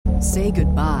Say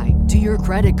goodbye to your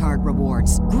credit card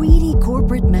rewards. Greedy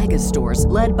corporate mega stores,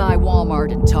 led by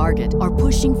Walmart and Target, are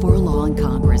pushing for a law in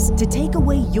Congress to take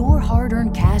away your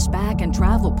hard-earned cash back and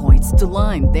travel points to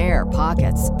line their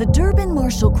pockets. The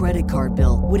Durbin-Marshall credit card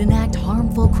bill would enact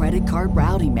harmful credit card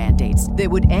routing mandates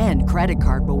that would end credit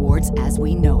card rewards as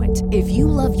we know it. If you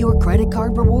love your credit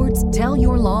card rewards, tell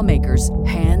your lawmakers,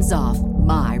 hands off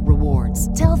my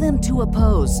rewards. Tell them to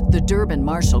oppose the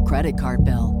Durbin-Marshall credit card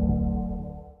bill.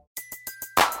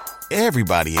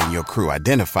 Everybody in your crew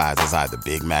identifies as either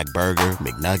Big Mac Burger,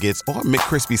 McNuggets, or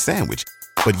McCrispy Sandwich.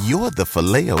 But you're the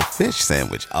Filet-O-Fish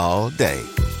Sandwich all day.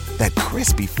 That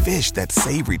crispy fish, that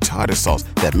savory tartar sauce,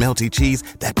 that melty cheese,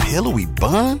 that pillowy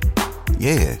bun.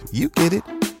 Yeah, you get it.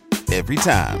 Every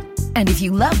time. And if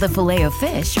you love the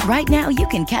Filet-O-Fish, right now you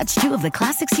can catch two of the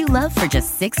classics you love for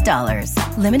just $6.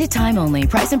 Limited time only.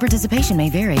 Price and participation may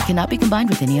vary. Cannot be combined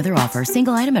with any other offer.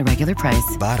 Single item at regular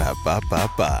price.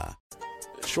 Ba-da-ba-ba-ba.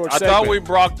 I thought we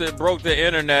broke the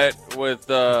internet with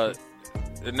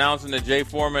announcing the Jay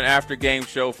Foreman after game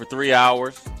show for 3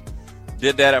 hours.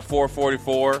 Did that at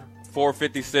 4:44,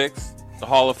 4:56, the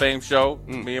Hall of Fame show.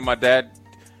 Me and my dad,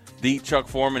 Chuck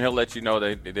Foreman. He'll let you know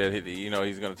that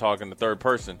he's going to talk in the third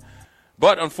person.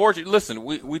 But unfortunately, listen,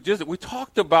 we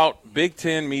talked about Big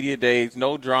Ten media days,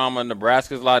 no drama.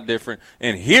 Nebraska's a lot different,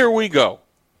 and here we go.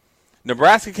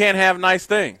 Nebraska can't have nice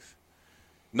things.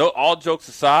 No, all jokes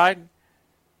aside.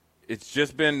 It's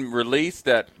just been released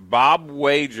that Bob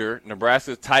Wager,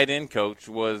 Nebraska's tight end coach,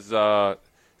 was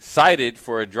cited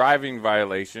for a driving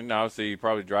violation. Obviously,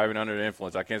 probably driving under the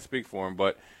influence. I can't speak for him,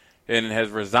 and has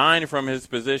resigned from his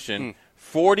position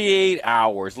 48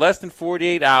 hours, less than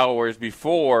 48 hours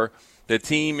before the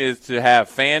team is to have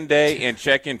fan day and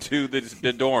check into the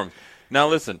dorms. Now,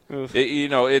 listen, this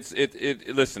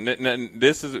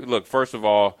is, look, first of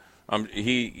all,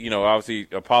 he obviously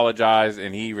apologized,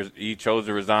 and he chose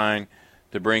to resign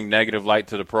to bring negative light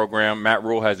to the program. Matt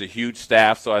Rule has a huge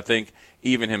staff, so I think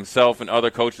even himself and other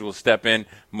coaches will step in.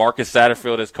 Marcus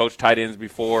Satterfield has coached tight ends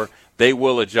before. They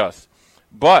will adjust.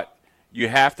 But you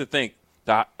have to think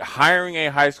that hiring a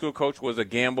high school coach was a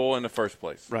gamble in the first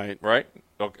place. Right.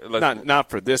 Okay, not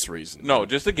for this reason. No,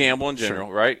 just a gamble in general,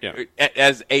 Sure. right? Yeah.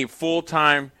 As a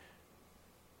full-time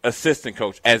assistant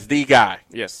coach, as the guy.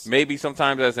 Yes. Maybe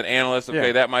sometimes as an analyst,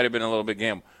 Yeah. that might have been a little bit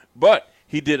gamble. But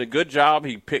he did a good job.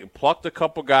 He plucked a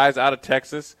couple guys out of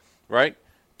Texas, right?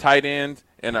 Tight end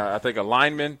and I think a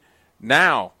lineman.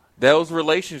 Now, those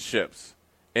relationships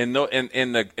and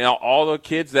all the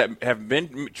kids that have been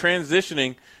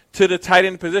transitioning to the tight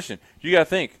end position. You got to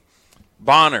think,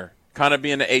 Bonner kind of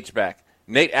being the H-back.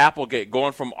 Nate Applegate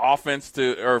going from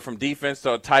from defense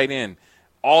to a tight end.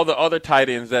 All the other tight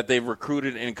ends that they've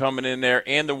recruited and coming in there,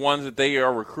 and the ones that they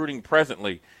are recruiting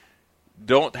presently,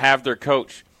 don't have their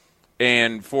coach.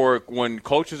 And for when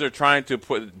coaches are trying to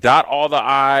dot all the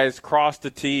I's, cross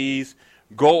the T's,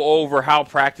 go over how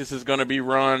practice is going to be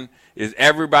run, is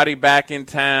everybody back in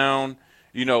town?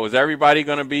 Is everybody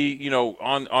going to be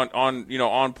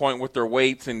on point with their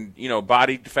weights and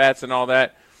body fats and all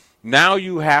that? Now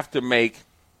you have to make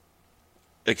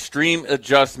extreme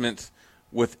adjustments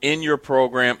within your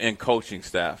program and coaching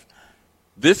staff.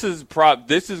 This is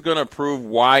going to prove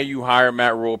why you hire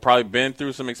Matt Rule. Probably been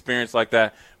through some experience like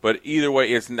that, but either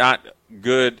way, it's not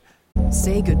good.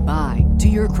 Say goodbye to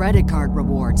your credit card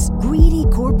rewards. Greedy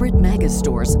corporate mega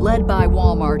stores, led by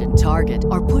Walmart and Target,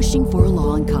 are pushing for a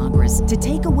law in Congress to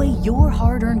take away your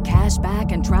hard-earned cash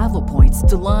back and travel points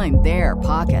to line their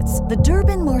pockets. The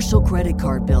Durbin-Marshall credit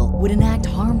card bill would enact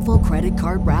harmful credit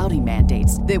card routing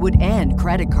mandates that would end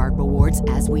credit card rewards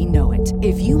as we know it.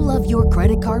 If you love your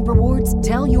credit card rewards,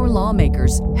 tell your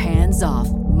lawmakers, hands off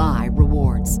my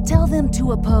rewards. Tell them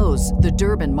to oppose the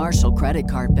Durbin-Marshall credit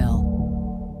card bill.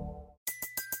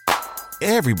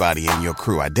 Everybody in your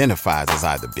crew identifies as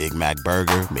either Big Mac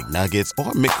Burger, McNuggets,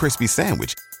 or McCrispy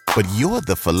Sandwich. But you're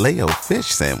the Filet-O-Fish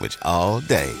Sandwich all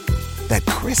day. That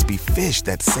crispy fish,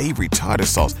 that savory tartar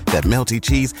sauce, that melty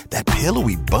cheese, that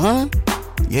pillowy bun.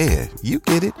 Yeah, you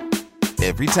get it.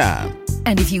 Every time.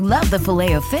 And if you love the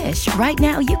Filet-O-Fish, right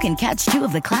now you can catch two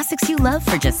of the classics you love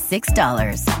for just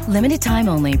 $6. Limited time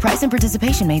only. Price and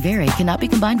participation may vary. Cannot be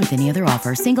combined with any other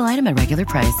offer. Single item at regular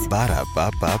price.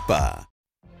 Ba-da-ba-ba-ba.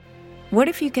 What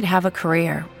if you could have a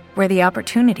career where the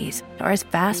opportunities are as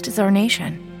vast as our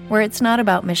nation, where it's not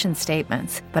about mission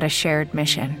statements, but a shared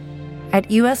mission? At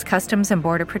U.S. Customs and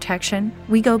Border Protection,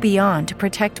 we go beyond to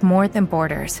protect more than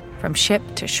borders. From ship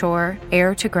to shore,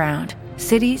 air to ground,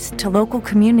 cities to local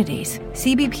communities,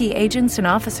 CBP agents and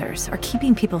officers are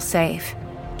keeping people safe.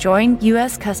 Join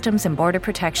U.S. Customs and Border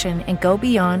Protection and go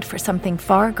beyond for something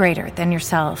far greater than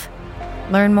yourself.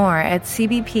 Learn more at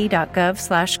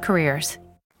cbp.gov/careers.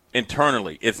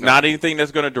 Internally, it's not anything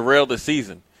that's going to derail the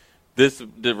season.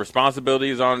 The responsibility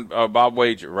is on Bob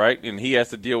Wager, right? And he has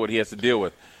to deal with what he has to deal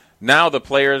with. Now the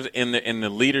players in the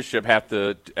leadership have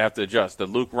to adjust. The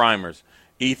Luke Reimers,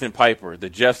 Ethan Piper, the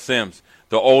Jeff Sims,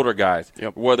 the older guys.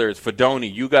 Yep. Whether it's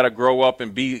Fedoni, you got to grow up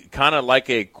and be kind of like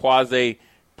a quasi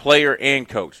player and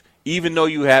coach, even though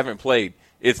you haven't played.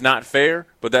 It's not fair,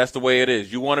 but that's the way it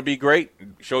is. You want to be great,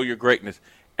 show your greatness.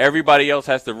 Everybody else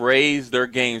has to raise their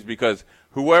games because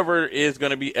whoever is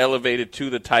going to be elevated to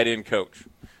the tight end coach,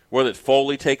 whether it's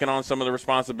Foley taking on some of the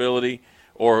responsibility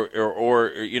or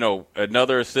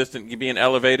another assistant being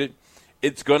elevated,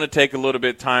 it's going to take a little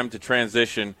bit of time to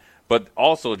transition. But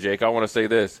also, Jake, I want to say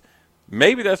this.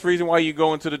 Maybe that's the reason why you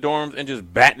go into the dorms and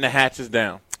just batten the hatches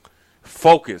down.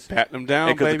 Focus. Batten them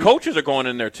down, because the coaches are going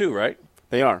in there too, right?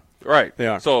 They are. Right. They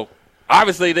are. So,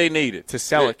 obviously, they need it. To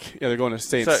Selleck. Yeah, they're going to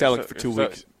stay in Selleck for 2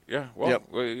 weeks. Yeah, well, yep.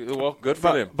 Well, good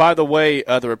for them. By the way,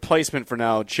 the replacement for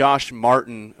now, Josh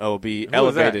Martin, will be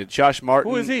elevated. Josh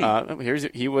Martin. Who is he?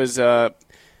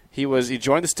 He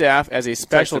joined the staff as a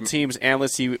special teams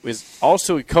analyst. He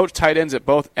coached tight ends at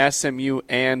both SMU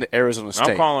and Arizona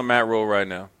State. I'm calling Matt Rule right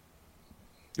now.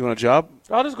 You want a job?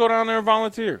 I'll just go down there and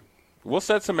volunteer. We'll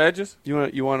set some edges. You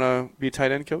want to be a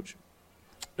tight end coach?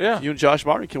 Yeah. You and Josh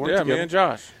Martin can work together. Yeah, me and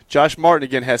Josh. Josh Martin,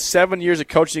 again, has 7 years of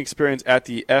coaching experience at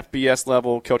the FBS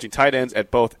level, coaching tight ends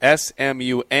at both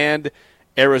SMU and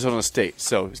Arizona State.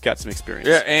 So he's got some experience.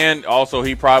 Yeah, and also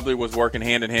he probably was working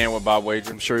hand-in-hand with Bob Wager.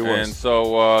 I'm sure he was. And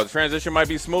so the transition might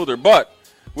be smoother. But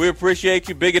we appreciate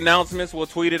you. Big announcements. We'll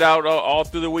tweet it out all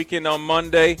through the weekend on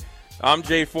Monday. I'm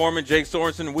Jay Foreman, Jake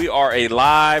Sorensen. We are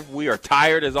alive. We are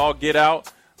tired as all get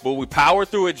out. But we power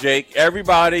through it, Jake.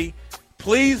 Everybody,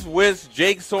 please wish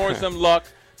Jake Sorensen luck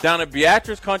down at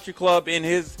Beatrice Country Club in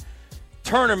his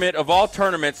tournament of all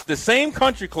tournaments. The same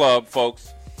country club,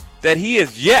 folks, that he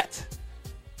is yet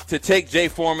to take Jay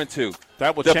Foreman to.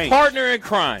 That will change. The partner in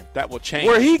crime. That will change.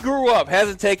 Where he grew up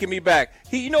hasn't taken me back.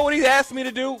 You know what he asked me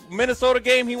to do? Minnesota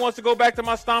game, he wants to go back to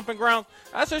my stomping grounds.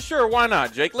 I said, sure, why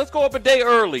not, Jake? Let's go up a day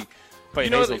early. Play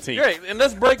Hazeltine. Great, and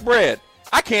let's break bread.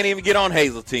 I can't even get on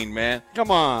Hazeltine, man.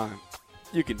 Come on.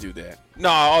 You can do that. No,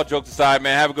 all jokes aside,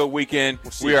 man. Have a good weekend.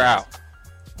 We are out.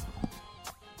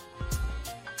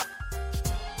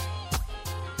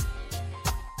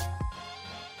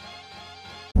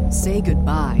 Say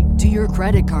goodbye to your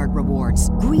credit card rewards.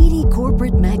 Greedy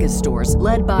corporate mega stores,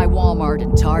 led by Walmart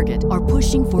and Target, are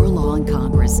pushing for a law in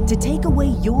Congress to take away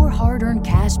your hard-earned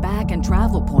cash back and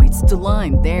travel points to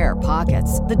line their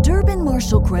pockets. The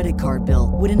Durbin-Marshall credit card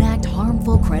bill would enact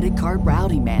harmful credit card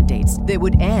routing mandates that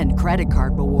would end credit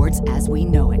card rewards as we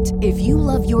know it. If you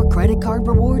love your credit card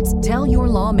rewards, tell your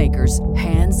lawmakers,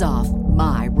 hands off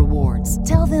my rewards.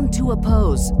 Tell them to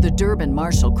oppose the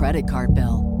Durbin-Marshall credit card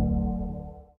bill.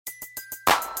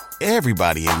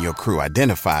 Everybody in your crew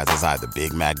identifies as either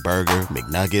Big Mac Burger,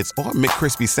 McNuggets, or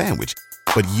McCrispy Sandwich.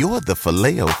 But you're the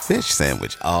Filet-O-Fish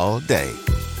Sandwich all day.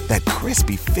 That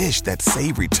crispy fish, that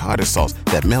savory tartar sauce,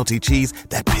 that melty cheese,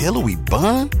 that pillowy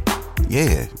bun.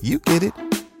 Yeah, you get it.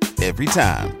 Every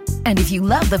time. And if you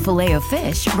love the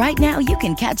Filet-O-Fish, right now you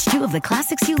can catch 2 of the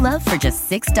classics you love for just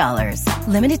 $6.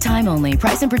 Limited time only.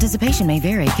 Price and participation may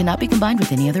vary. Cannot be combined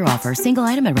with any other offer. Single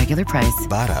item at regular price.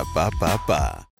 Ba-da-ba-ba-ba.